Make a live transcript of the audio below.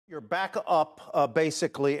You're back up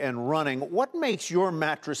basically and running. What makes your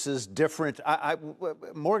mattresses different?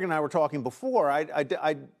 Morgan and I were talking before.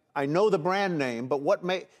 I know the brand name, but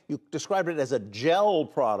you described it as a gel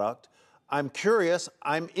product. I'm curious.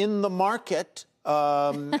 I'm in the market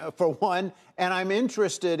for one, and I'm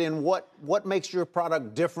interested in what makes your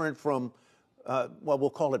product different from, well, we'll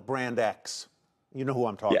call it brand X. You know who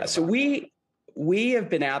I'm talking about. So we have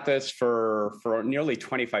been at this for nearly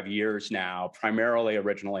 25 years now, primarily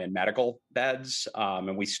originally in medical beds.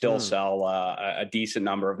 And we still sell a decent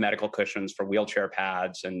number of medical cushions for wheelchair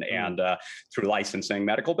pads and through licensing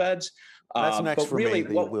medical beds. That's next for me,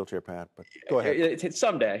 the wheelchair pad, but go ahead. It's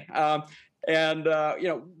someday.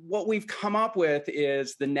 What we've come up with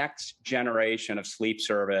is the next generation of sleep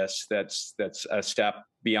service that's a step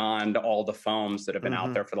beyond all the foams that have been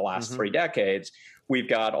out there for the last 3 decades. We've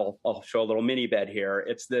got, I'll show a little mini bed here.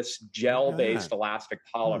 It's this gel-based elastic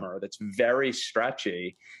polymer that's very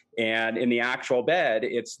stretchy. And in the actual bed,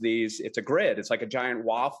 it's a grid. It's like a giant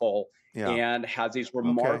waffle and has these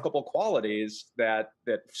remarkable qualities that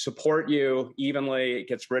support you evenly. It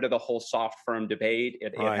gets rid of the whole soft firm debate.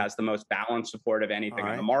 It has the most balanced support of anything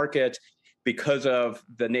in the market. Because of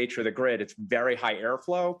the nature of the grid, it's very high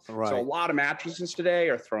airflow. So a lot of mattresses today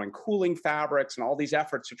are throwing cooling fabrics and all these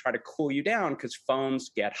efforts to try to cool you down because foams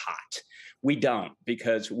get hot. We don't,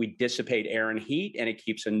 because we dissipate air and heat, and it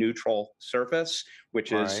keeps a neutral surface,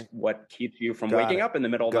 which is what keeps you from waking up in the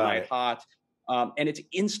middle of the night hot. And it's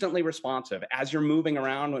instantly responsive. As you're moving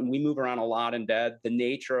around, when we move around a lot in bed, the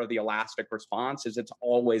nature of the elastic response is it's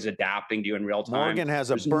always adapting to you in real time. Morgan has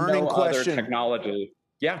a burning question. Other technology.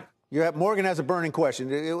 Morgan has a burning question.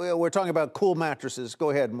 We're talking about cool mattresses.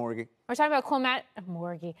 Go ahead, Morgie. We're talking about cool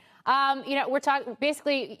Morgie. We're talking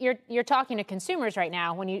basically. You're talking to consumers right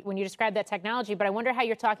now when you describe that technology. But I wonder how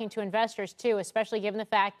you're talking to investors too, especially given the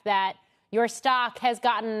fact that your stock has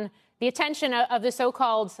gotten the attention of the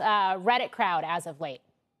so-called Reddit crowd as of late.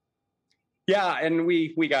 Yeah, and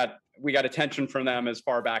we got attention from them as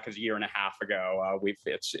far back as a year and a half ago.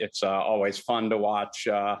 It's always fun to watch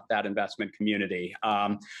that investment community.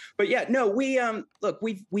 We've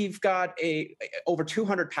got over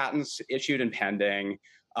 200 patents issued and pending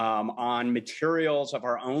on materials of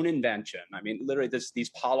our own invention. I mean, literally, these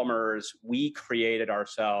polymers we created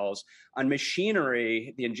ourselves. On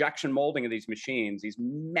machinery, the injection molding of these machines, these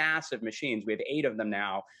massive machines, we have 8 of them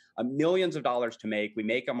now, millions of dollars to make. We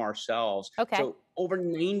make them ourselves. So over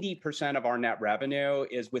 90% of our net revenue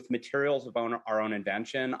is with materials of our own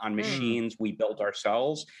invention on machines we built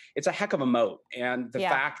ourselves. It's a heck of a moat. And the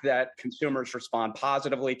fact that consumers respond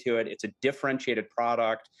positively to it, it's a differentiated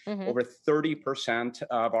product. Over 30%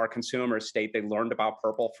 of our consumers state they learned about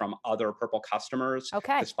Purple from other Purple customers,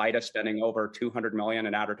 despite us spending over $200 million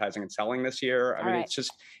in advertising and selling this year. I mean, it's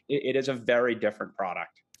just, it is a very different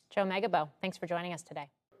product. Joe Megibow, thanks for joining us today.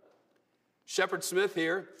 Shepard Smith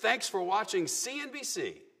here. Thanks for watching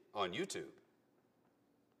CNBC on YouTube.